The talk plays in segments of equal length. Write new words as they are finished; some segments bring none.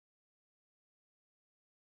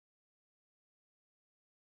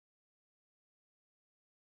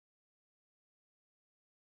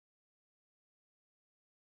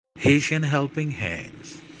Haitian Helping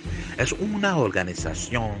Hands es una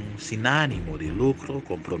organización sin ánimo de lucro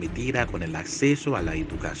comprometida con el acceso a la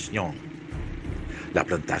educación, la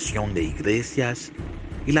plantación de iglesias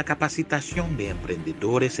y la capacitación de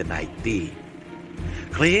emprendedores en Haití.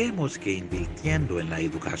 Creemos que invirtiendo en la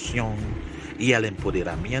educación y el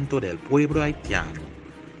empoderamiento del pueblo haitiano,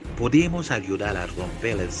 podemos ayudar a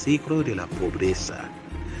romper el ciclo de la pobreza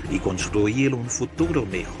y construir un futuro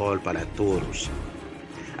mejor para todos.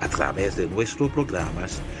 A través de nuestros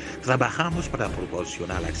programas, trabajamos para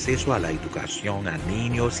proporcionar acceso a la educación a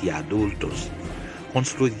niños y adultos,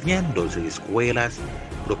 construyendo escuelas,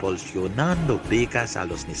 proporcionando becas a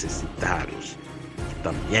los necesitados.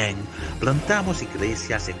 También plantamos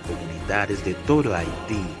iglesias en comunidades de todo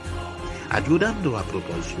Haití, ayudando a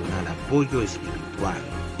proporcionar apoyo espiritual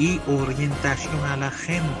y orientación a la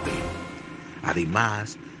gente.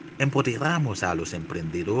 Además, empoderamos a los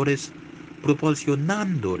emprendedores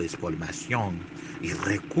proporcionándoles formación y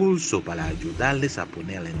recursos para ayudarles a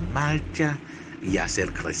poner en marcha y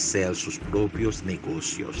hacer crecer sus propios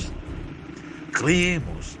negocios.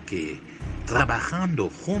 Creemos que trabajando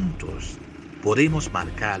juntos podemos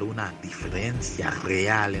marcar una diferencia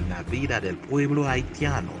real en la vida del pueblo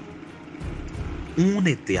haitiano.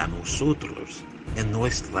 Únete a nosotros en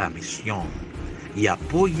nuestra misión y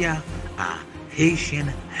apoya a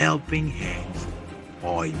Haitian Helping Hands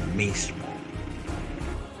hoy mismo.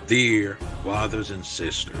 Dear brothers and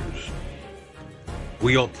sisters,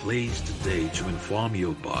 we are pleased today to inform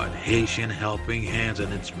you about Haitian Helping Hands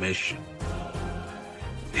and its mission.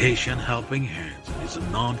 Haitian Helping Hands is a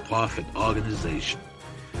non-profit organization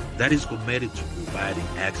that is committed to providing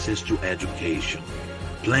access to education,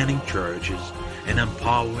 planting churches, and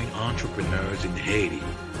empowering entrepreneurs in Haiti.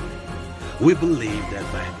 We believe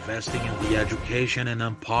that by investing in the education and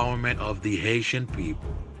empowerment of the Haitian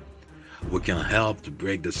people, we can help to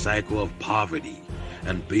break the cycle of poverty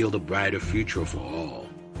and build a brighter future for all.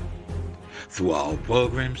 Through our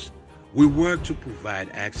programs, we work to provide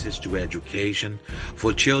access to education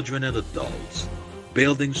for children and adults,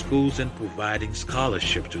 building schools and providing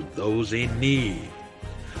scholarship to those in need.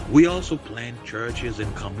 We also plant churches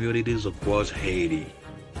in communities across Haiti,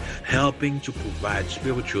 helping to provide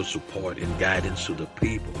spiritual support and guidance to the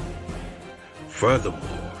people.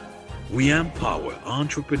 Furthermore, we empower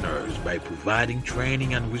entrepreneurs by providing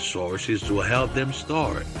training and resources to help them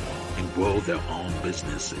start and grow their own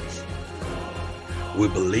businesses. We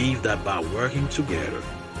believe that by working together,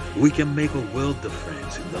 we can make a real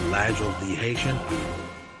difference in the lives of the Haitian people.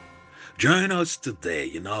 Join us today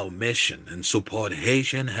in our mission and support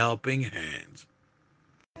Haitian Helping Hands.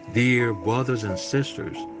 Dear brothers and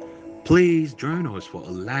sisters, please join us for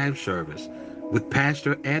a live service with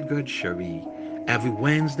Pastor Edgard Chery every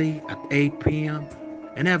Wednesday at 8 p.m.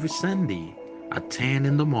 and every Sunday at 10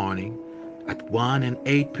 in the morning, at 1 and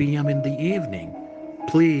 8 p.m. in the evening.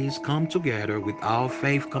 Please come together with our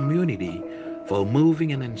faith community for a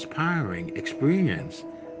moving and inspiring experience.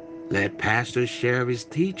 Let Pastor share his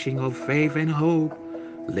teaching of faith and hope,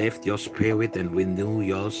 lift your spirit and renew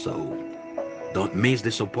your soul. Don't miss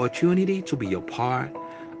this opportunity to be a part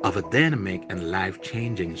of a dynamic and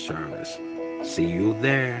life-changing service. See you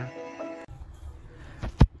there.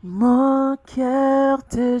 Mon cœur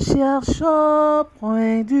te cherche au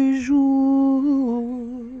point du jour.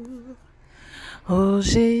 Ô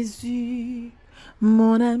Jésus,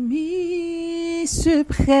 mon ami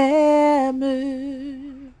suprême,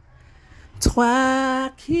 toi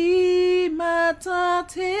qui m'as tant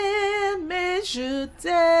aimé, je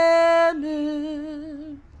t'aime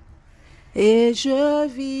et je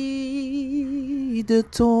vis de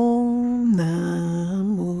ton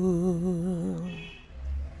amour.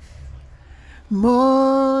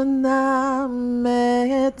 Mon âme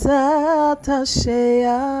est attachée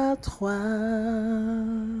à toi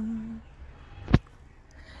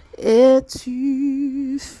et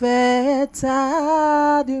tu fais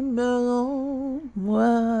ta demeure en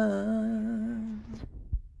moi.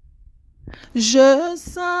 Je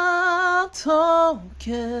sens ton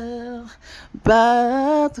cœur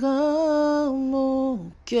battre en mon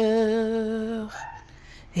cœur.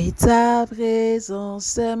 Et ta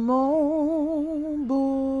présence est mon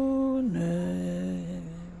bonheur.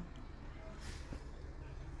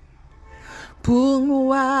 Pour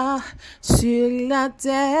moi, sur la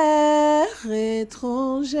terre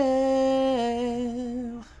étrangère,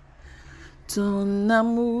 ton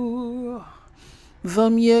amour vaut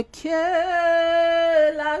mieux que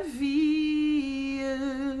la vie.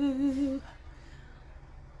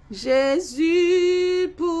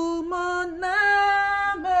 Jésus, pour mon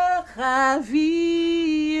âme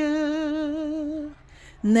ravie,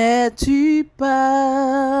 n'es-tu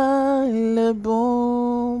par le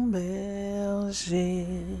bon berger.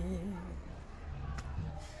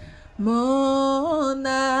 Mon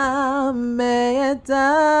âme est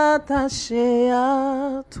attachée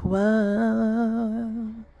à toi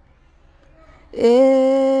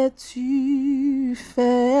et tu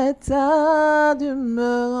fais ta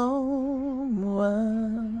demeure en moi.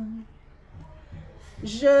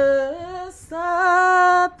 Je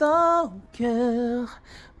sens ton cœur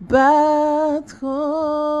battre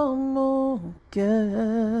en mon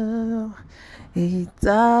cœur et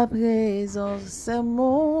ta présence c'est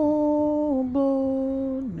mon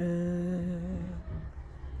bonheur.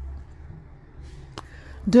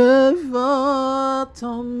 Devant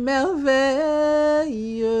ton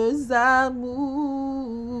merveilleux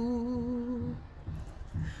amour,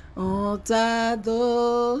 on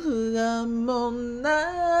t'adore, mon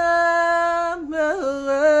âme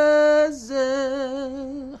heureuse.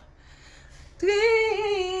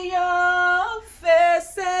 Triomphe et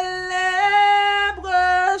célèbre,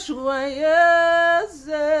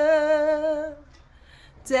 joyeuse,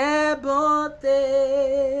 tes bontés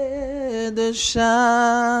de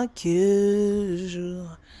chaque jour.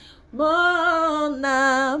 Mon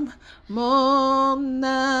âme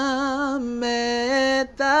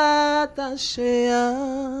est attachée à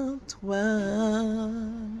toi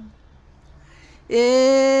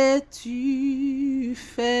et tu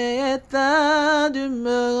fais ta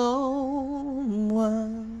demeure en moi.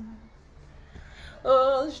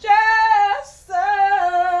 Oh, je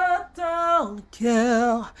sens ton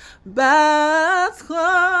cœur battre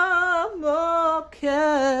en mon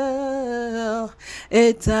cœur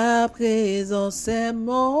et ta présence est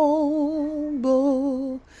mon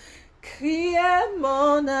beau. Crier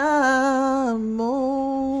mon âme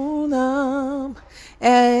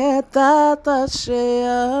est attachée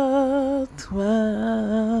à toi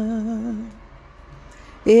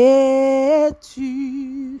et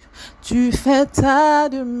tu fais ta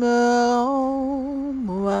demeure en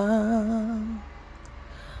moi.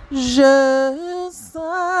 Je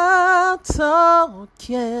sens ton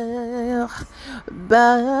cœur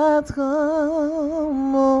battre en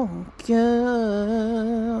mon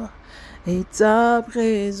cœur et ta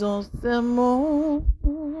présence est mon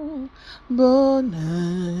bonheur.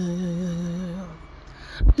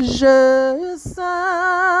 Je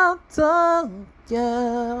sens ton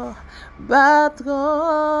cœur battre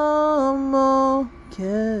en mon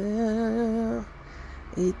cœur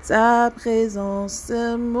et ta présence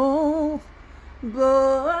est mon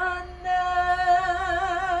bonheur.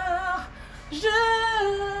 Je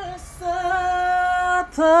sens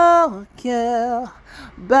ton cœur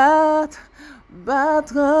battre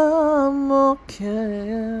en mon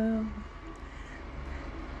cœur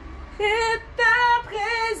et ta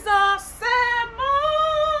présence est mon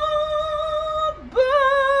bonheur.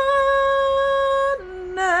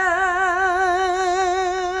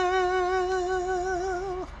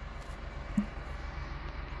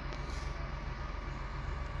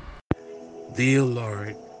 Dear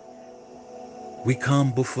Lord, we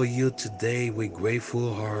come before you today with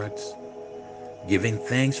grateful hearts, giving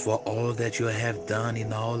thanks for all that you have done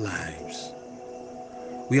in our lives.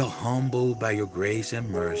 We are humbled by your grace and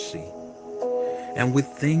mercy, and we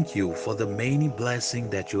thank you for the many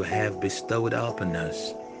blessings that you have bestowed upon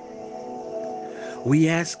us. We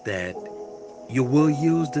ask that you will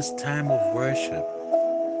use this time of worship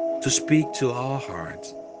to speak to our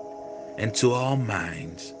hearts and to our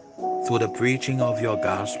minds through the preaching of your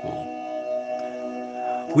gospel.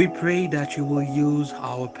 We pray that you will use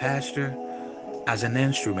our pastor as an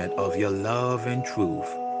instrument of your love and truth,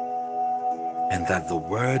 and that the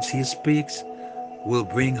words he speaks will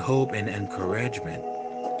bring hope and encouragement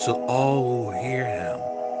to all who hear him.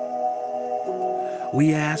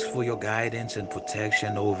 We ask for your guidance and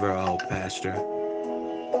protection over our pastor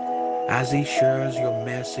as he shares your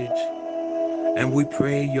message, and we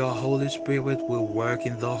pray your Holy Spirit will work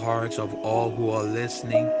in the hearts of all who are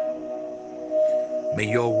listening. May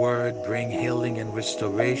your word bring healing and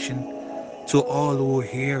restoration to all who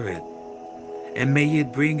hear it, and may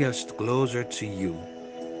it bring us closer to you.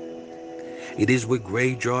 It is with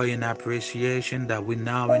great joy and appreciation that we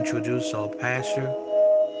now introduce our pastor,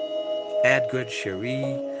 Edgard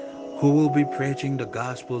Chery, who will be preaching the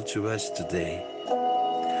gospel to us today.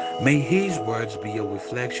 May his words be a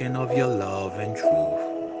reflection of your love and truth,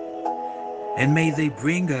 and may they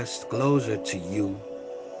bring us closer to you.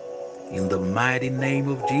 In the mighty name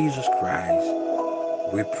of Jesus Christ,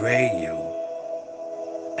 we pray you.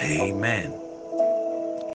 Amen.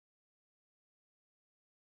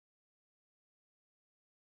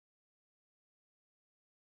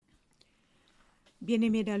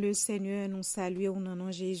 Bien-aimés dans le Seigneur, nous saluons au nom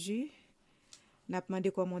de Jésus. Nous avons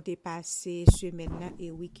demandé comment t'es passé semaine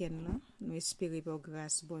et week-end. Nous espérons par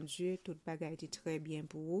grâce, bon Dieu, tout bagage était très bien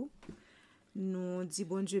pour vous. Nous disons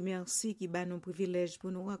bon Dieu merci qui bat nous privilège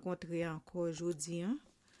pour nous rencontrer encore aujourd'hui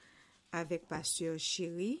avec Pasteur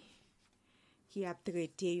Chery qui a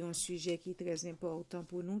traité un sujet qui est très important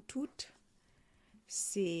pour nous toutes.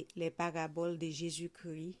 C'est les paraboles de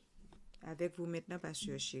Jésus-Christ. Avec vous maintenant,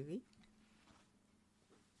 Pasteur Chery.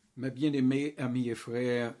 Mes bien-aimés amis et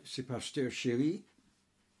frères, c'est Pasteur Chery.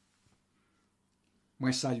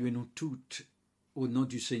 Moi, saluez-nous toutes au nom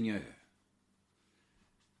du Seigneur.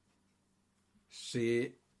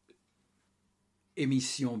 C'est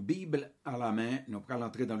émission Bible à la main. Nous allons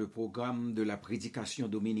entrer dans le programme de la prédication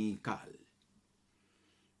dominicale.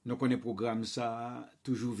 Nous connaissons le programme ça,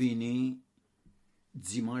 toujours venu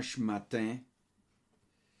dimanche matin,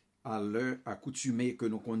 à l'heure accoutumée que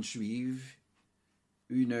nous comptons suivre,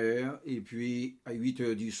 1h et puis à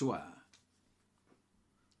 8h du soir.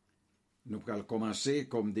 Nous allons commencer,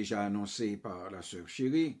 comme déjà annoncé par la sœur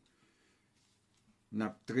Chery, nous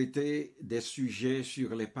avons traité des sujets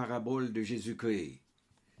sur les paraboles de Jésus-Christ.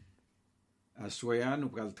 À Soya,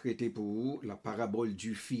 nous allons traiter pour vous la parabole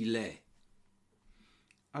du filet.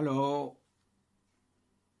 Alors,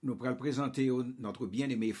 nous allons présenter notre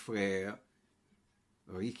bien-aimé frère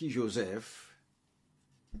Ricky Joseph,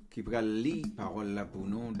 qui va lire parole là pour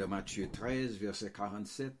nous de Matthieu 13, versets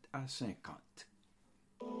 47 à 50.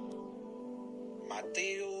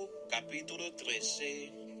 Mateo capítulo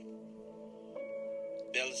 13,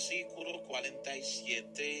 versículo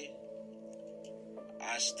 47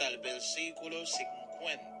 hasta el versículo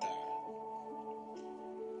 50.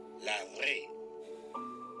 La red.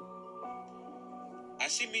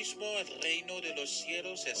 Asimismo, el reino de los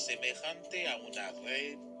cielos es semejante a una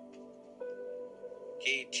red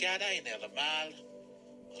que echada en el mar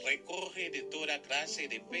recoge de toda clase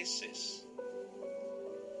de peces,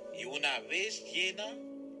 y una vez llena,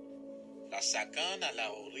 la sacan a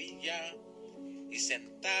la orilla y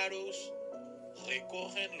sentados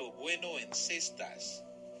recogen lo bueno en cestas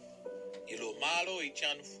y lo malo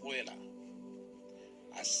echan fuera.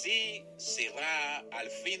 Así será al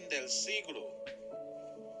fin del siglo.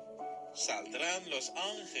 Saldrán los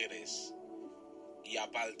ángeles y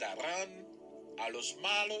apartarán a los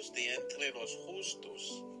malos de entre los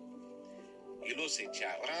justos y los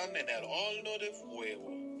echarán en el horno de fuego.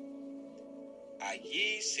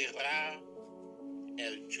 Allí será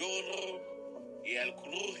el lloro y el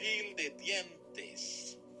crujir de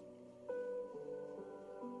dientes.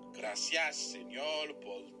 Gracias, Señor,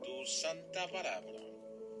 por tu santa palabra.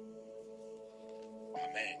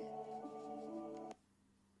 Amén.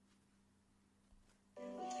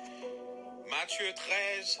 Matthieu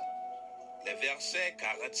 13, les versets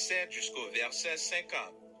 47 jusqu'au verset 50.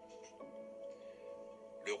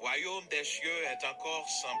 Le royaume des cieux est encore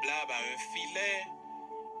semblable à un filet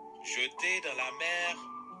jeté dans la mer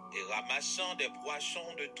et ramassant des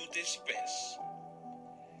poissons de toute espèce.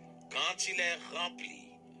 Quand il est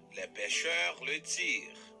rempli, les pêcheurs le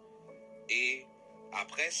tirent et,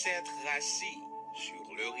 après s'être assis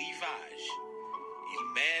sur le rivage,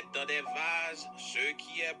 ils mettent dans des vases ce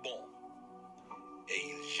qui est bon et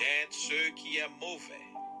ils jettent ce qui est mauvais.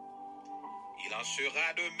 Il en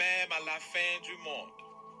sera de même à la fin du monde.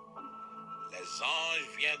 Les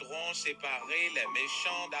anges viendront séparer les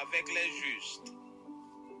méchants d'avec les justes,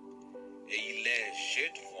 et ils les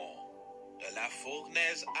jetteront dans la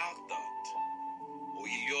fournaise ardente, où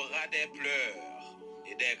il y aura des pleurs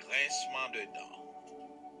et des grincements de dents.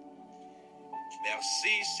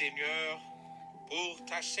 Merci, Seigneur, pour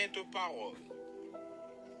ta sainte parole.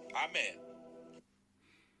 Amen.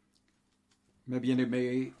 Mes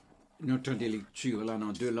bien-aimés, notre lecture là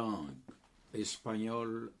dans deux langues,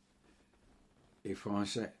 espagnol et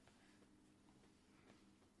français.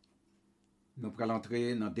 Nous allons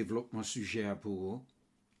entrer dans le développement sujet pour vous.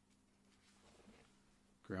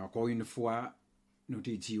 Que encore une fois, nous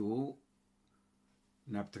te disons,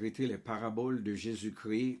 nous avons traité les paraboles de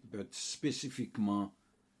Jésus-Christ, mais spécifiquement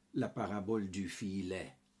la parabole du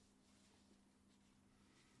filet.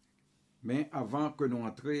 Mais avant que nous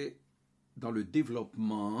entrions dans le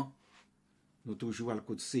développement, nous toujours à le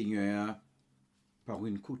coup de Seigneur par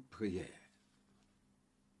une courte prière.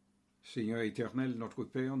 Seigneur éternel, notre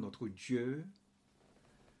Père, notre Dieu,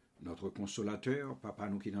 notre consolateur, Papa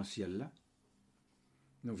nous qui est dans le ciel là,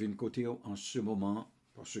 nous venons côté en ce moment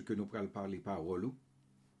parce que nous pourrons parler paroles.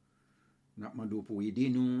 Nous demandons pour aider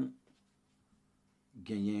nous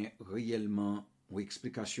gagner réellement une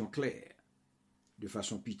explication claire, de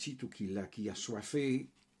façon petite ou qui a soifé,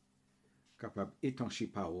 capable d'étancher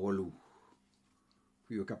parole.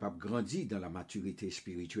 pour être capable de grandir dans la maturité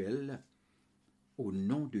spirituelle, au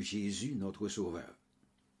nom de Jésus, notre Sauveur.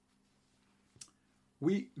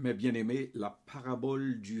 Oui, mes bien-aimés, la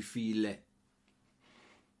parabole du filet.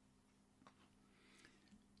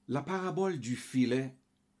 La parabole du filet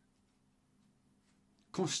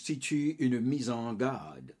constitue une mise en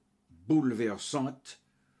garde bouleversante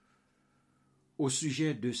au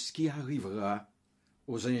sujet de ce qui arrivera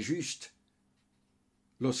aux injustes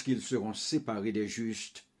lorsqu'ils seront séparés des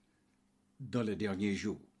justes dans les derniers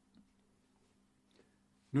jours.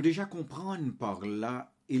 Nous déjà comprendre par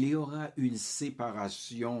là, il y aura une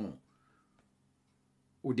séparation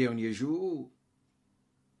au dernier jour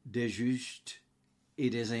des justes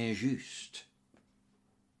et des injustes.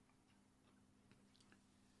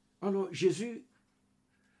 Alors Jésus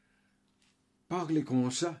parlait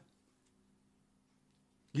comme ça.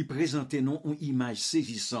 Il présentait non une image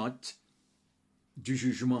saisissante du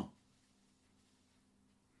jugement.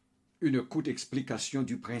 Une courte explication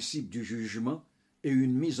du principe du jugement et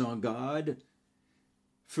une mise en garde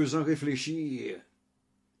faisant réfléchir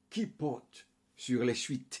qui porte sur les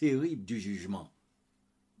suites terribles du jugement.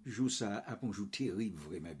 Joue ça à un jour terrible,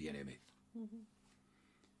 vraiment bien-aimé.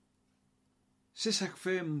 C'est ça que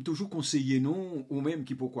fait toujours conseiller non, ou même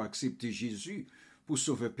qui pourquoi accepter Jésus pour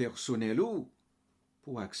sauver personnel ou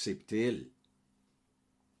pour accepter elle.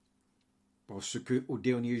 Parce que au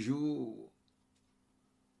dernier jour,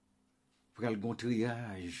 il y a le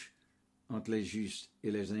triage entre les justes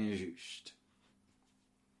et les injustes.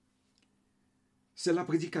 C'est la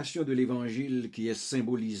prédication de l'Évangile qui est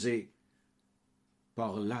symbolisée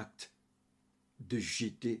par l'acte de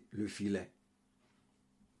jeter le filet.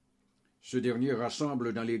 Ce dernier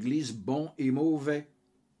rassemble dans l'Église bons et mauvais.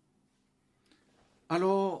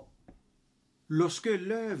 Alors, lorsque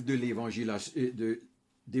l'œuvre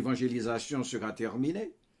d'évangélisation sera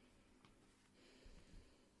terminée,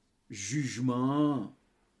 jugement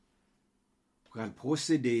pourra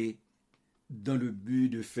procéder dans le but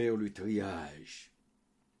de faire le triage.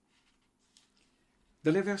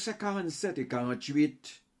 Dans les versets 47 et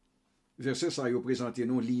 48, versets ça y présenté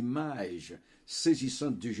nous l'image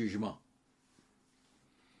saisissante du jugement.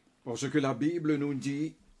 Parce que la Bible nous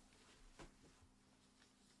dit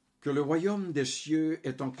que le royaume des cieux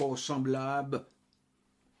est encore semblable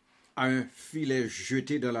à un filet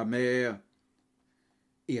jeté dans la mer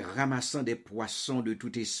et ramassant des poissons de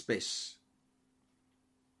toute espèce.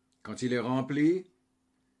 Quand il est rempli,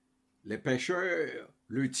 les pêcheurs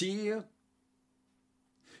le tirent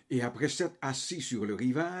et après s'être assis sur le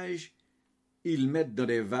rivage, ils mettent dans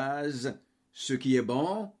des vases ce qui est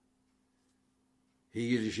bon et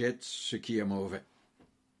ils jettent ce qui est mauvais.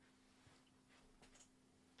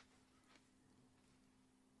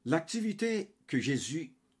 L'activité que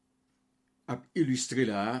Jésus a illustrée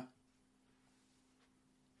là,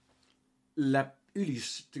 l'a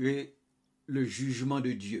illustré le jugement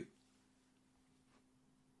de Dieu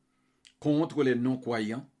contre les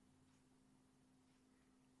non-croyants.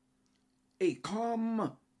 Et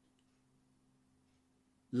comme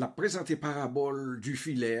la présentée parabole du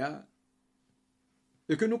filet,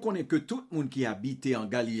 et que nous connaissons que tout le monde qui habitait en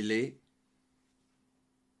Galilée,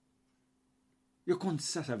 et comme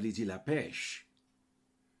ça veut dire la pêche.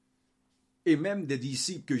 Et même des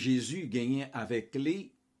disciples que Jésus gagnait avec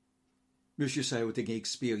lui, M. Sayo a une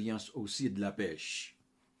expérience aussi de la pêche.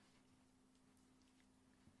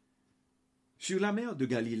 Sur la mer de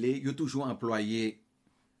Galilée, il y a toujours employé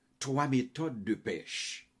 3 méthodes de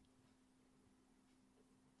pêche.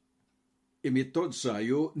 Et méthodes ça,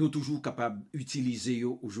 nous toujours capables d'utiliser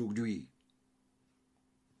aujourd'hui.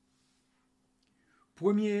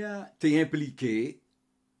 Première, t'es impliqué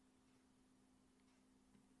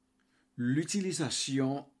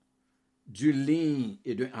l'utilisation d'une ligne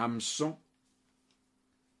et d'un hameçon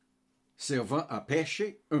servant à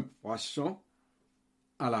pêcher un poisson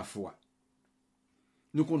à la fois.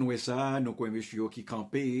 Nous connaissons ça, nous connaissons monsieur qui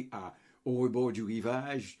campait au rebord du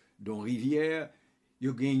rivage, dans rivière,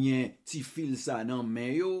 il gagne un petit fil ça dans main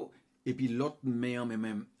yo, et puis l'autre main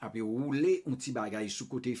même après rouler un petit bagage sous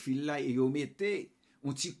côté fil là et yo mettait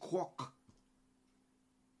un petit croc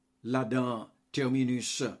là dans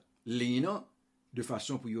terminus ligne de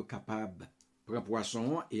façon pour yo capable prendre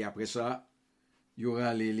poisson et après ça il y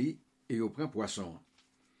aura les lits et yo prend poisson.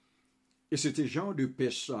 Et c'était genre de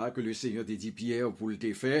pêche ça que le Seigneur t'a dit Pierre pour le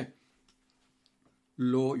te fait.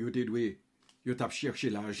 Là, yo te doué, yo t'a cherché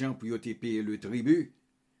l'argent pour yo te payer le tribut.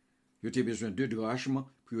 Yo te besoin de 2 drachmes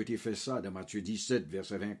pour yo te fait ça dans Matthieu 17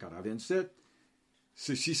 verset 24 à 27.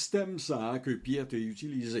 Ce système ça que Pierre t'a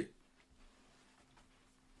utilisé.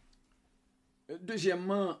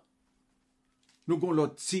 Deuxièmement, nous avons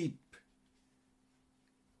l'autre type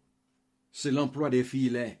c'est l'emploi des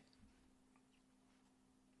filets.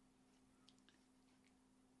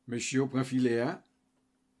 Monsieur prend filet,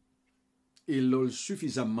 il l'a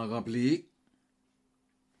suffisamment rempli.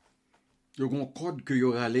 Il y a un code que il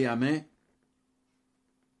aura allé à main.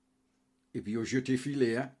 Et puis il a jeté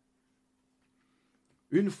filet.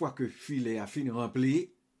 Une fois que filet a fini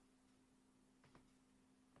rempli,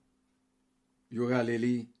 il aura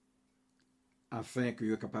allé afin qu'il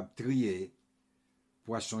soit capable de trier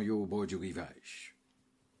poisson au bord du rivage.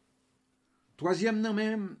 Troisième, non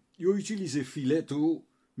même, il a utilisé filet tout,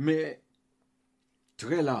 mais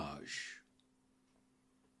très large,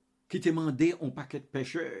 qui demandait un paquet de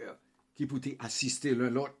pêcheurs qui pouvaient assister l'un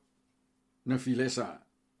l'autre dans le filet ça.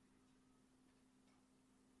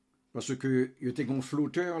 Parce que il y avait un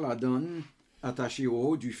flotteur là-dedans, attaché au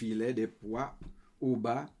haut du filet, des poids au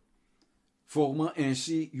bas, formant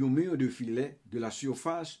ainsi un mur de filet de la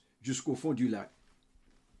surface jusqu'au fond du lac.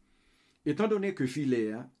 Étant donné que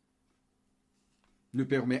filet ne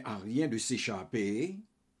permet à rien de s'échapper,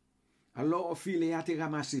 alors filet a été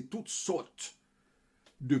ramassé toutes sortes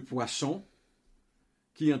de poissons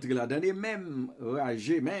qui entraient là-dedans et même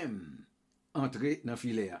ragés, même entrés dans le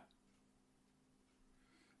filet.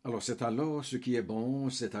 Alors c'est alors ce qui est bon,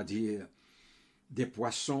 c'est-à-dire des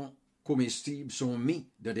poissons comestibles sont mis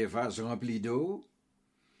dans des vases remplis d'eau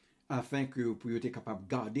afin que vous puissiez être capable de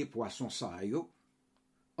garder poisson ça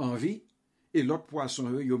en vie et l'autre poisson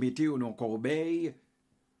vous mettez dans une corbeille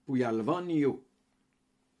pour y le vendre.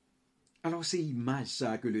 Alors c'est image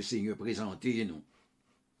ça que le Seigneur présentait nous.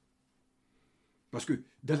 Parce que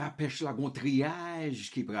dans la pêche là, il y a un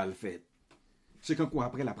triage qui prend le fait. C'est quand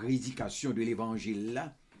après la prédication de l'évangile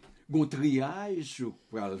là, il y a un triage qui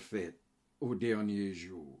prend le fait au dernier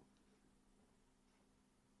jour.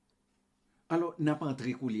 Alors, n'a pas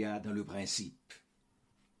entré Koulia dans le principe.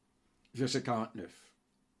 Verset 49.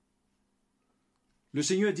 Le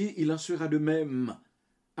Seigneur dit, il en sera de même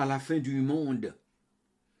à la fin du monde.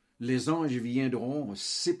 Les anges viendront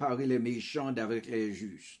séparer les méchants d'avec les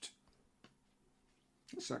justes.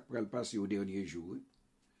 Ça pourrait le passer au dernier jour.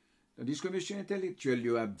 Tandis que monsieur intellectuel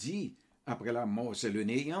lui a dit, après la mort, c'est le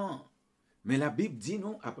néant. Mais la Bible dit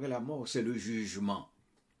non, après la mort, c'est le jugement.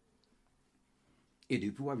 Et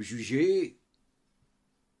depuis pouvoir juger,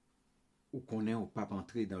 ou qu'on est au pape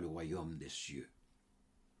entré dans le royaume des cieux.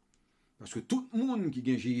 Parce que tout le monde qui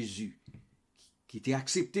gagne Jésus, qui t'a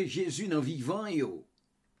accepté Jésus dans vivant, yo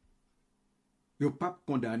pas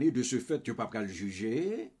condamné de ce fait, yo pas qu'à le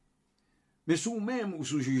juger, mais sous même ou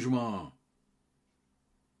sous jugement,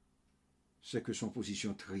 c'est que son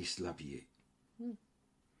position triste la pied.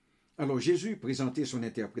 Alors Jésus présentait son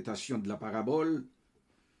interprétation de la parabole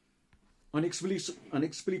en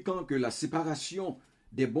expliquant que la séparation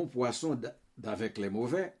des bons poissons d'avec les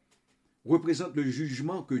mauvais représente le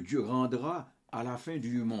jugement que Dieu rendra à la fin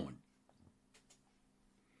du monde.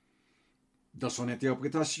 Dans son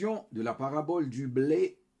interprétation de la parabole du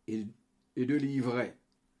blé et de l'ivraie,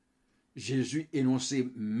 Jésus énonçait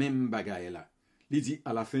même bagaille là. Il dit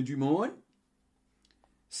à la fin du monde,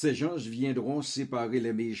 ces gens viendront séparer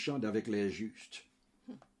les méchants d'avec les justes.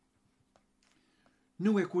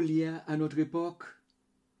 Nous écoulions à notre époque,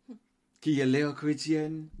 qui est l'ère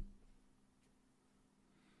chrétienne,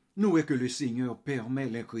 nous est que le Seigneur permet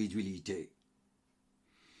l'incrédulité.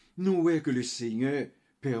 Nous est que le Seigneur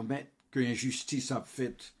permet que l'injustice a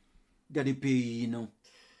fait dans des pays, non,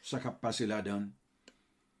 ça qui a passé là-dedans.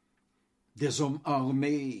 Des hommes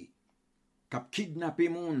armés qui ont kidnappé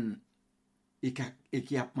les gens et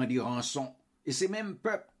qui ont demandé rançon. Et c'est même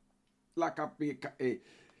peuple là qui a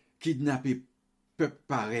kidnappé peuple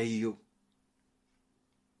pareil.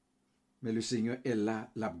 Mais le Seigneur est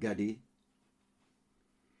là, l'a regardé.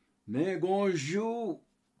 Mais bonjour,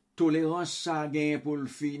 tolérance ça gagne pour le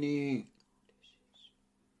finir.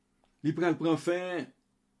 Il prend fin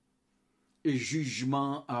et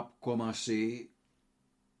jugement a commencé.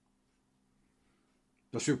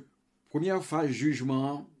 Parce que première phase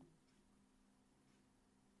jugement,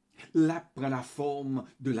 là prend la forme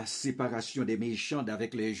de la séparation des méchants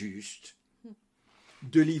d'avec les justes,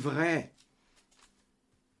 de l'ivraie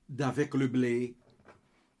d'avec le blé.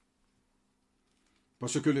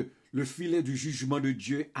 Parce que le filet du jugement de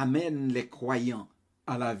Dieu amène les croyants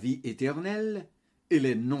à la vie éternelle et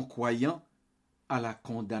les non-croyants à la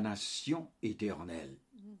condamnation éternelle.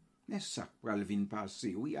 Mais ça pourra le venir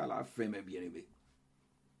passer, oui, à la fin, mes bien-aimés.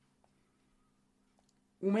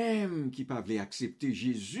 Ou même qui ne peuvent accepter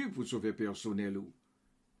Jésus pour sauver personnel.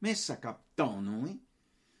 Mais ça capte tant, non?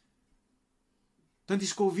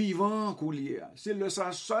 Tandis qu'au vivant, c'est le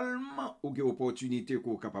ça seulement ou qu'il y a opportunité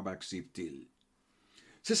qu'on est capable d'accepter.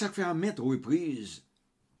 C'est ça qui fait à maintes reprises.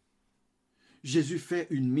 Jésus fait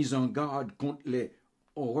une mise en garde contre les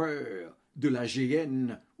horreurs de la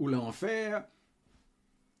géhenne ou l'enfer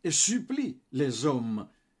et supplie les hommes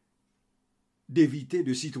d'éviter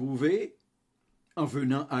de s'y trouver en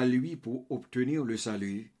venant à lui pour obtenir le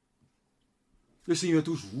salut. Le Seigneur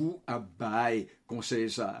toujours a bail conseille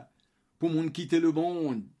ça pour monde quitter le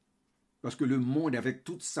monde parce que le monde avec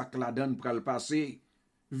toute sa cladane pour le passer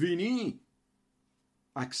vini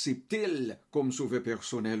accepter comme sauveur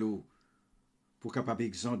personnel pour capable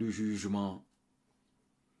exempt de jugement.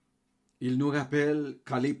 Il nous rappelle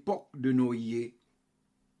qu'à l'époque de Noé,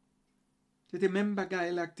 c'était même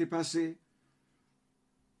bagaille là que t'es passé.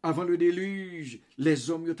 Avant le déluge, les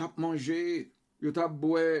hommes yo tap mangé, yo tap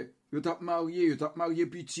boire, yo tap marié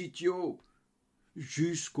petit yo,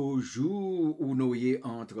 jusqu'au jour où Noé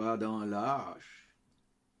entra dans l'arche.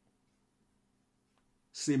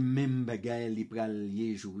 C'est même bagaille li pral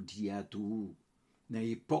lié jodi à tout. Dans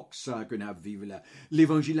l'époque ça que nous vivons là.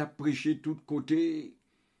 L'évangile a prêché de tous côtés.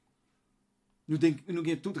 Nous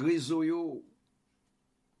avons tout réseau yo.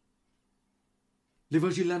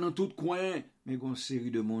 L'évangile là dans tout coin, mais il y a une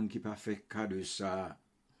série de monde qui n'a pas fait cas de ça.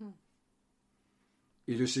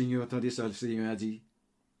 Et le Seigneur, attendez ça, le Seigneur a dit.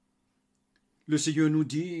 Le Seigneur nous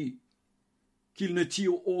dit qu'il ne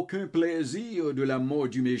tire aucun plaisir de la mort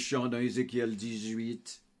du méchant dans Ézéchiel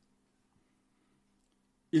 18.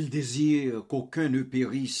 Il désire qu'aucun ne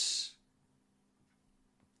périsse.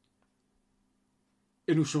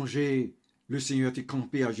 Et nous songer, le Seigneur est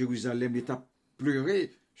campé à Jérusalem, il a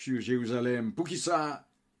pleuré sur Jérusalem. Pour qui ça?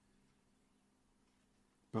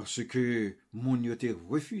 Parce que mon yo te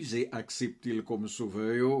refusé accepter comme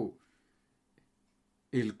sauveur.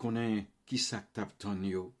 Il connaît qui s'accepte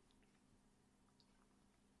yo.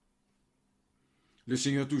 Le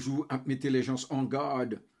Seigneur toujours a mis les gens en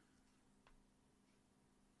garde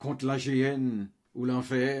contre la géhenne ou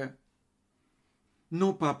l'enfer.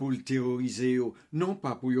 Non pas pour le terroriser, non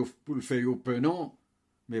pas pour le faire peur, non,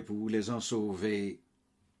 mais pour les en sauver.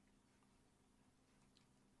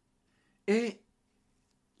 Et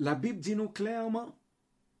la Bible dit nous clairement,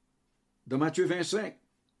 dans Matthieu 25,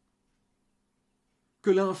 que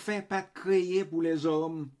l'enfer n'est pas créé pour les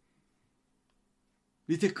hommes.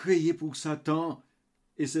 Il était créé pour Satan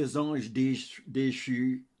et ses anges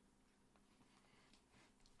déchus.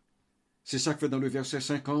 C'est ça que fait dans le verset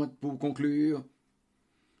 50 pour conclure.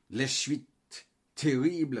 Les suites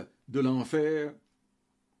terribles de l'enfer.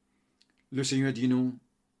 Le Seigneur dit non.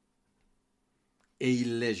 Et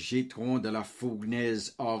ils les jetteront dans la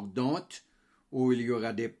fournaise ardente où il y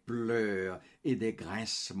aura des pleurs et des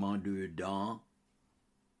grincements de dents.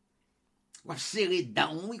 On va serrer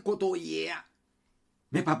dents, oui, côtoyer.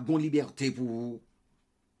 Mais pas de bonne liberté pour vous.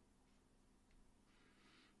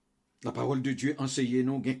 La parole de Dieu enseigne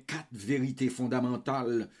nous 4 vérités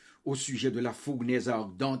fondamentales au sujet de la fournaise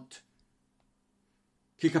ardente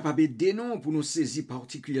qui est capable d'aider nous pour nous saisir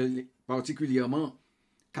particulièrement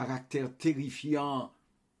caractère terrifiant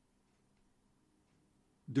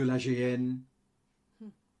de la géhenne.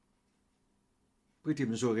 Prêtez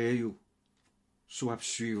mes oreilles, soit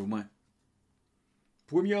suivre moi.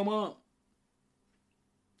 Premièrement,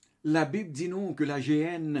 la Bible dit nous que la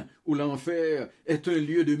géhenne ou l'enfer est un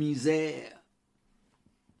lieu de misère,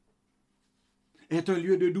 est un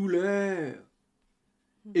lieu de douleur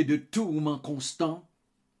et de tourment constant.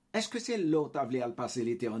 Est-ce que c'est là où tu as à passer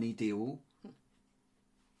l'éternité?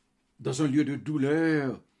 Dans un lieu de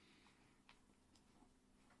douleur,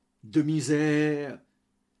 de misère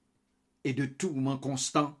et de tourment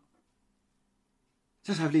constant.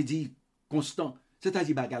 Ça veut dire constant.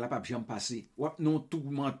 C'est-à-dire que la pape jamais passé. Non,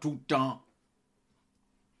 tourment tout le temps.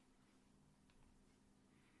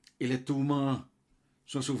 Et les tourments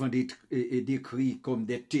sont souvent décrits comme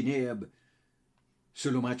des ténèbres,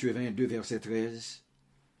 selon Matthieu 22, verset 13.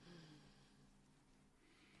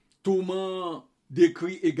 Tourment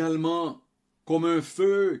décrit également comme un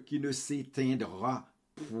feu qui ne s'éteindra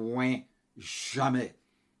point jamais.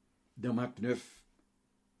 Dans Marc 9,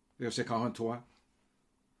 verset 43.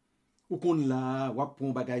 Ou qu'on là, ou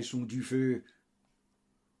pon bagay sous du feu.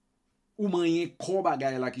 Ou moyen ko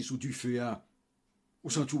bagay là qui sous du feu, ou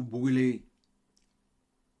sont tout brûlé.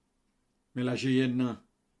 Mais la géhenne,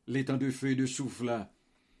 les temps de feu et de souffle,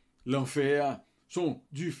 l'enfer, sont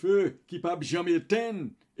du feu qui pas jamais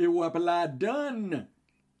éteindre, et ou ap la donne,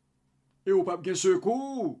 et ou pas bien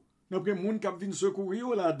secours. N'après moun k'ap vin secourir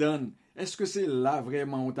ou la donne. Est-ce que c'est là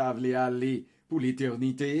vraiment où t'as voulu aller pour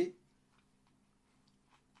l'éternité?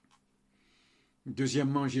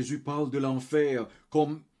 Deuxièmement, Jésus parle de l'enfer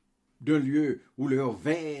comme d'un lieu où leur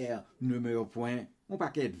ver ne meurt point. On pas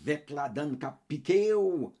qu'être vec la donne qu'a piqué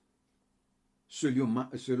ou.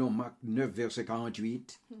 selon Marc 9, verset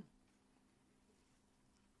 48.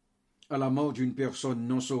 À la mort d'une personne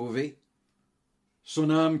non sauvée, son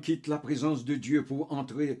âme quitte la présence de Dieu pour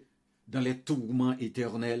entrer dans les tourments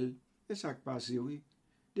éternels. Et ça qui passe, oui.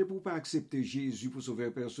 De pour pas accepter Jésus pour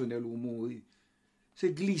sauveur personnel ou mourir.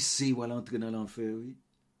 C'est glisser ou à l'entrer dans l'enfer, oui.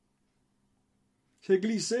 C'est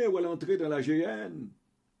glisser ou à l'entrer dans la géhenne.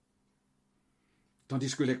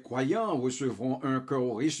 Tandis que les croyants recevront un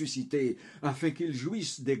corps ressuscité afin qu'ils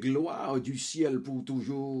jouissent des gloires du ciel pour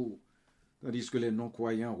toujours. Tandis que les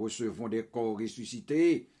non-croyants recevront des corps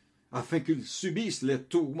ressuscités afin qu'ils subissent les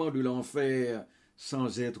tourments de l'enfer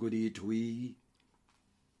sans être détruits.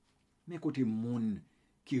 Mais côté monde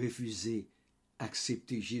qui refusait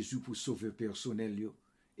accepter Jésus pour sauveur personnel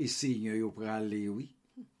et Seigneur pour aller, oui.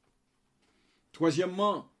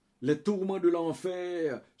 Troisièmement, les tourments de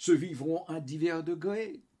l'enfer se vivront à divers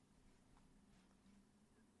degrés.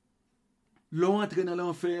 L'entrée dans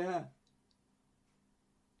l'enfer,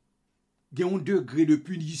 il y a un degré de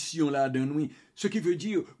punition là-dedans, ce qui veut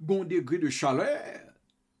dire un degré de chaleur.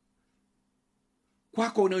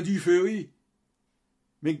 Quoi qu'on en différe,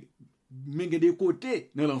 mais il y a des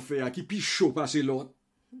côtés dans l'enfer qui plus chaud passer l'autre.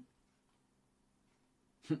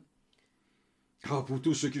 Car pour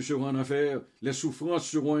tous ceux qui seront en enfer, les souffrances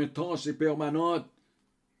seront intenses et permanentes,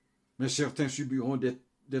 mais certains subiront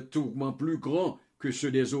des tourments plus grands que ceux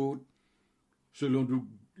des autres, selon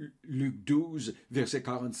Luc 12, versets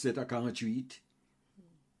 47 à 48.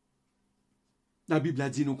 La Bible a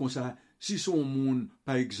dit nous comme ça, si son monde,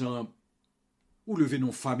 par exemple, ou lever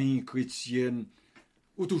nos familles chrétiennes,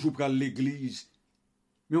 ou toujours prendre l'église,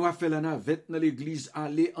 mais on va faire la navette dans l'église,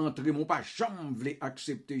 aller entrer, mon pas jamais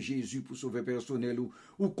accepter Jésus pour sauver personnel,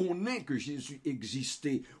 ou qu'on ait que Jésus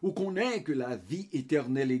existait, ou qu'on ait que la vie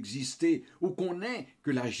éternelle existait, ou qu'on ait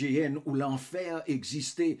que la géhenne ou l'enfer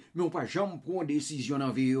existait, mais on pas jamais prendre décision dans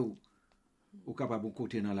la vie. Ou capable de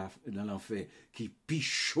côté dans l'enfer, qui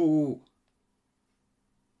pichot.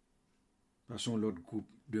 Passons l'autre groupe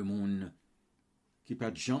de monde, qui pas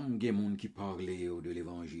de jamais des monde qui parlait de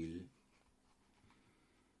l'évangile.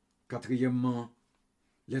 Quatrièmement,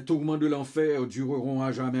 les tourments de l'enfer dureront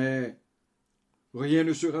à jamais. Rien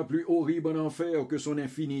ne sera plus horrible en enfer que son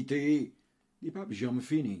infinité. Il n'est pas jamais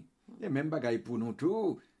fini. Et même bagaille pour nous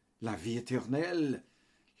tous, la vie éternelle,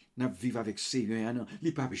 nous vivons avec Seigneur, il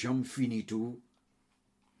n'est pas jamais fini tout.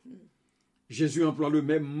 Jésus emploie le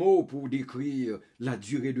même mot pour décrire la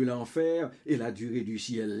durée de l'enfer et la durée du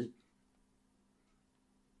ciel.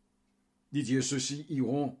 Il dit, ceux-ci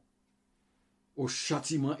iront au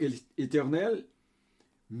châtiment éternel,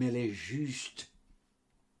 mais les justes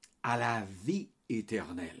à la vie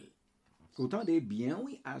éternelle. Autant des biens,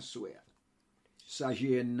 oui, à souhait. Ça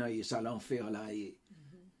gêne, et ça l'enfer là, et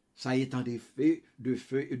ça étend des feux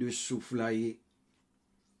et de souffle là, et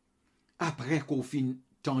après qu'on finit,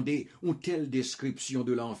 tendez une telle description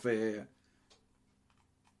de l'enfer,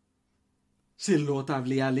 c'est l'autre à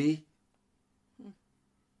voulu aller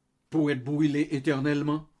pour être brûlé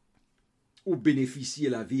éternellement, ou bénéficier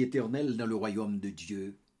la vie éternelle dans le royaume de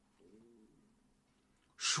Dieu.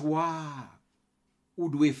 Choix, ou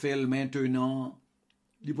doit faire maintenant,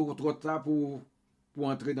 il faut trop tard pour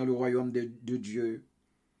entrer dans le royaume de Dieu.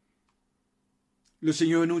 Le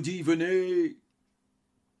Seigneur nous dit, venez,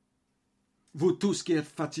 vous tous qui êtes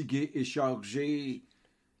fatigués et chargés,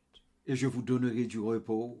 et je vous donnerai du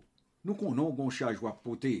repos. Nous connaissons un charge à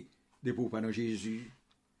porter de pour pendant Jésus.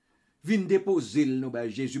 Vine déposer nous ben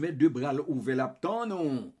Jésus met deux bras ouverts là-dedans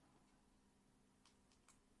non.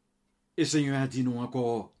 Et Seigneur a dit nous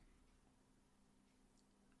encore,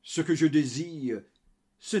 ce que je désire,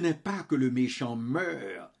 ce n'est pas que le méchant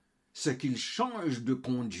meure, c'est qu'il change de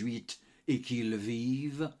conduite et qu'il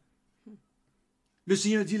vive. Le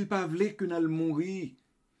Seigneur dit, il pas voulu que nous mourir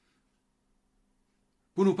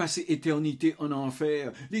pour nous passer éternité en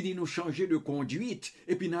enfer. Il dit nous changer de conduite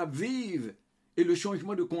et puis nous vivre. Et le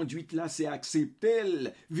changement de conduite là, c'est accepter,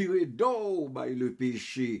 virer d'eau le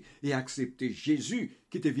péché et accepter Jésus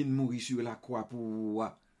qui était venu mourir sur la croix pour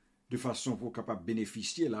de façon pour capable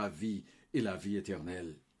bénéficier la vie et la vie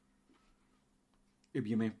éternelle. Eh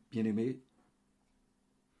bien, bien-aimés,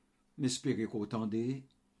 m'espérez qu'au tendez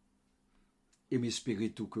et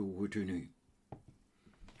m'espérez tout que vous retenez.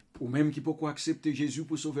 Ou même qui peut accepter Jésus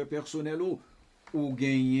pour sauver personnel ou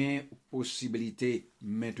gagner possibilité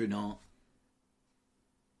maintenant.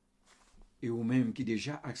 Et ou même qui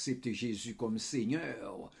déjà accepté Jésus comme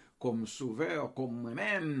Seigneur, comme Sauveur, comme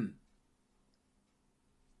moi-même.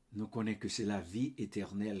 Nous connaissons que c'est la vie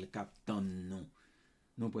éternelle qu'attend nous.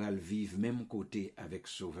 Nous pourrons vivre même côté avec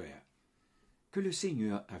Sauveur. Que le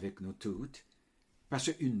Seigneur avec nous toutes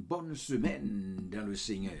Passez une bonne semaine dans le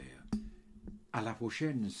Seigneur. À la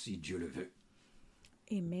prochaine, si Dieu le veut.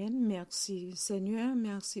 Amen. Merci Seigneur,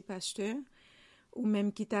 merci Pasteur. Ou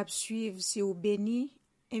même qui t'a suivre, si vous béni,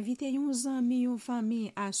 invitez vos amis, vos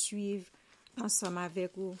familles à suivre ensemble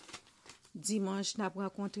avec vous. Dimanche, nous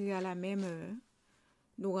rencontré à la même heure.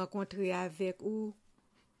 Nous rencontrer avec vous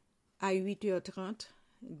à 8h30,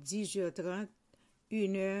 10h30,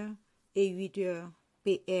 1h et 8h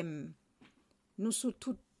PM. Nous sommes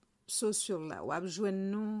toutes sociaux là. Ou joindre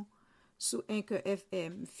nous sur Anchor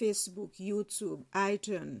FM, Facebook, YouTube,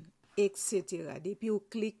 iTunes, etc. Depuis vous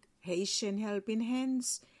cliquez Haitian Helping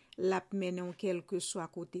Hands, la menon quel que soit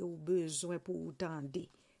côté ou besoin pour vous tendre.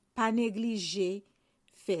 Pas négliger,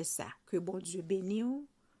 fait ça. Que bon Dieu bénisse.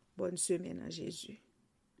 Bonne semaine à Jésus.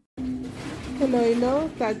 Hello,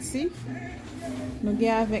 Tati. Nous avons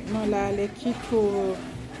avec nous là l'équipe pour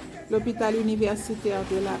l'hôpital universitaire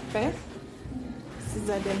de la paix, 6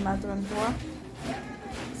 Matron 3.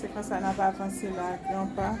 C'est comme ça n'a pas avancé là, grand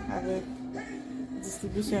pas, avec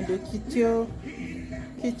distribution de kits.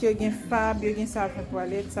 Kit yo gen fab, yo gen savon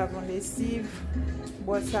toilette, savon lessive,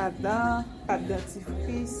 brosse à dents, pâte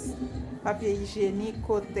dentifrice, papier hygiénique,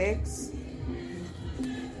 Kotex.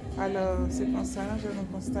 Alors, c'est comme ça, je vais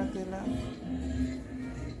constater là.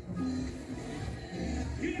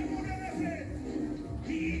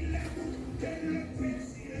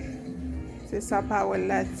 C'est ça, parole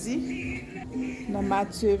l'a dit. Dans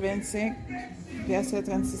Matthieu 25, verset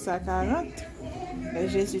 36 à 40.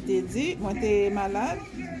 Jésus t'a dit, moi t'es malade,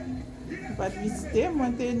 nous pas te visiter, moi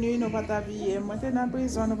t'es nu, nous pas t'habiller, moi t'es dans la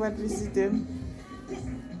prison, nous pas te visiter.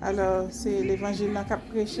 Alors, c'est l'évangile qui a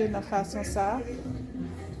prêché de façon ça.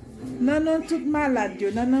 Non, tout malade,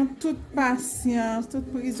 non, toute patience, tout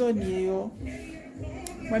prisonnier.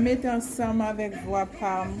 Moi, mettez ensemble avec voix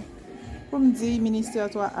palme. Pour me dire, ministère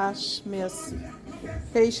 3H, merci.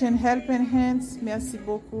 Patient Helping Hands, merci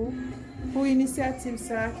beaucoup. Pour l'initiative,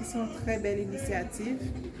 ça, qui sont très belles initiatives.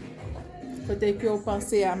 Peut-être que vous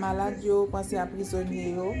pensez à malade, vous pensez à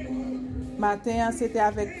prisonnier. Matin, c'était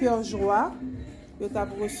avec cœur joie. Vous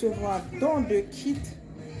avez recevoir don de kit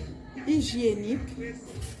hygiénique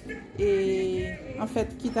et en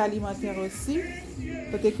fait kit alimentaire aussi.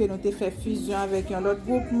 Peut-être que nous avons fait fusion avec un autre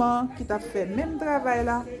groupement qui a fait le même travail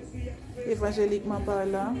là, évangéliquement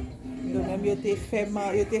parlant. Donc même ils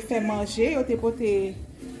ont fait manger, ils ont porté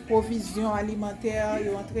provision alimentaire, ils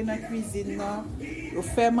ont entré dans la cuisine, ils ont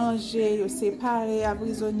fait manger, ils ont séparé à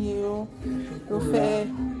prisonniers, ils ont fait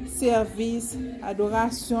service,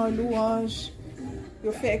 adoration, louange, ils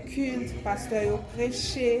ont fait culte, pasteur, ils ont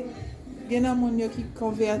prêché. Il y a des gens qui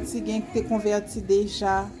converti, qui ont converti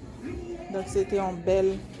déjà. Donc c'était une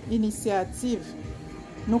belle initiative.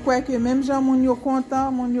 Nous croyons que même gens sont contents,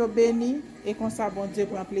 sont bénis, et qu'on ça bon Dieu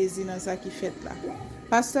prend plaisir dans ça qui fait là.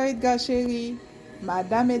 Pasteur Edgard Chery,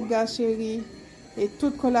 Madame Edgard Chery et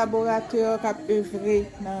tous collaborateurs qui ont œuvré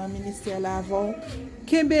dans le ministère là avant,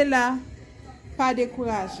 Kembela, pas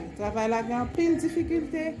découragé. Travail là, il y a pile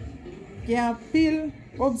difficulté, il y a pile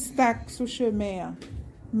obstacle sur le chemin,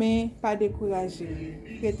 mais pas découragé.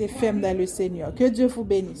 Restez ferme dans le Seigneur. Que Dieu vous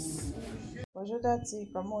bénisse. Bonjour Tati,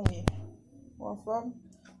 comment on est? En forme?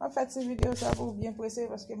 En fait, cette vidéo, ça va bien pressé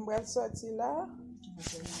parce que je vais sortir là.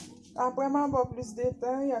 Après, je vais plus de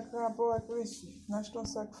détails, il y a un rapport avec reçu. Je achète un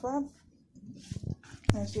sac femme.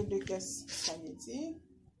 Je achète 2 caisses spaghetti,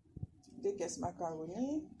 2 caisses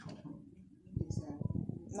macaroni.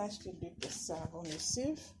 Je achète 2 caisses savon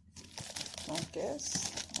lessive, une caisse.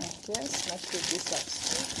 Je achète 2 sacs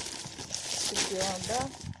sucre. Sucre en bas.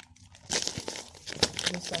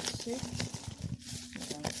 2 sacs sucre.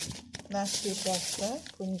 Je achète parfum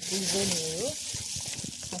pour une prisonnier.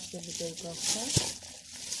 Je achète du parfum.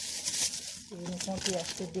 Je vais compter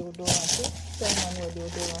acheter déodorant, tellement de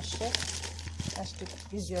déodorant cher. Acheter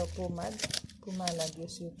plusieurs pommades pour malade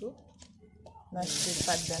surtout. Acheter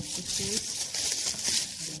pâte dentifrice.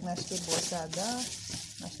 Acheter brosse à dents.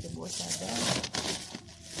 Acheter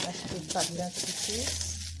pâte dentifrice.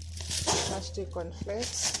 Acheter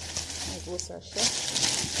cornflakes, un gros sachet.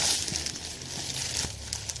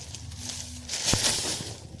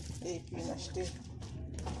 Et puis acheter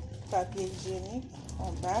papier hygiénique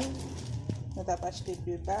en balle. Nous avons acheté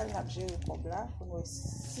 2 balles, nous avons géré comme là, pour nous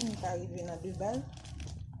si nous arrivons dans 2 balles.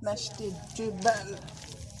 Nous avons acheté 2 balles.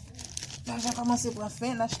 Là, j'ai commencé pour fin,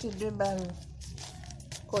 nous avons acheté 2 balles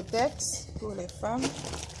Kotex pour les femmes.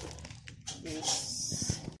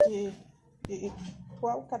 Et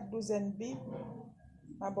 3 ou 4 douzaines de billes.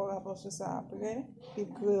 Rapport sur ça après. Puis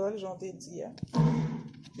créole, j'en ai dit.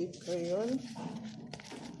 Puis créole.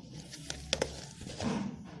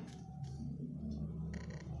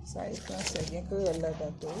 Ça est français, bien créole là,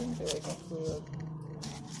 d'accord.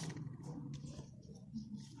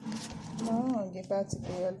 Non, il y a parti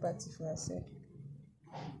créole, parti français.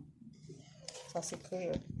 Ça c'est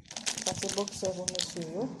créole. Ça c'est boxeur pour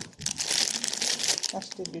monsieur.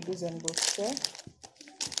 Acheter 2 douzaines boxeurs.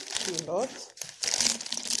 Puis l'autre.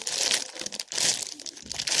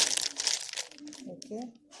 Ok.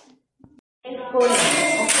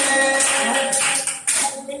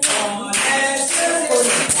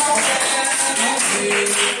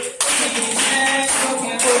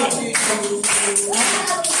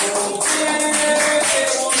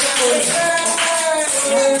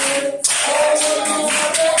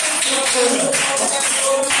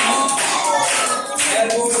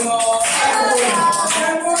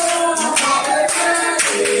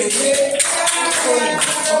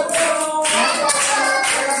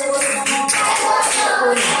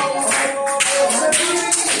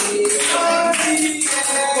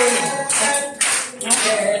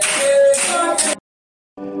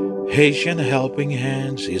 Haitian Helping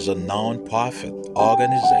Hands is a non-profit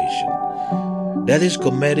organization that is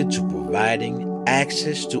committed to providing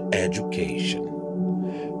access to education,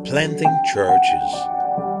 planting churches,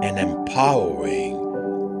 and empowering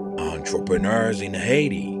entrepreneurs in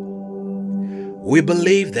Haiti. We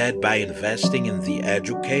believe that by investing in the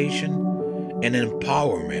education and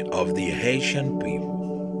empowerment of the Haitian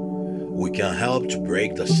people, we can help to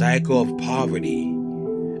break the cycle of poverty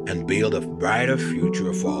and build a brighter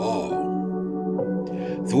future for all.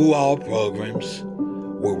 Through our programs,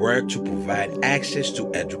 we work to provide access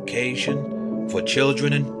to education for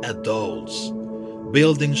children and adults,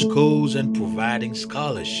 building schools and providing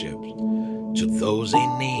scholarships to those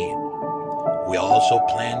in need. We also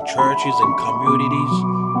plant churches and communities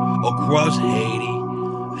across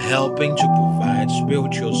Haiti, helping to provide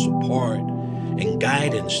spiritual support and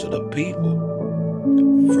guidance to the people.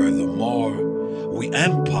 Furthermore, we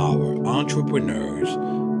empower entrepreneurs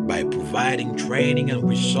by providing training and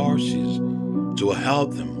resources to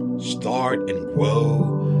help them start and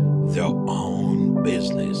grow their own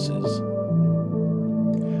businesses.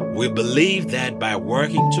 We believe that by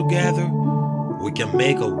working together, we can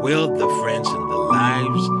make a real difference in the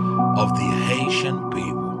lives of the Haitian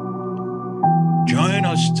people. Join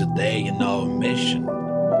us today in our mission.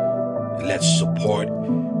 Let's support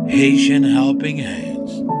Haitian Helping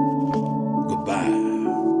Hands. Goodbye.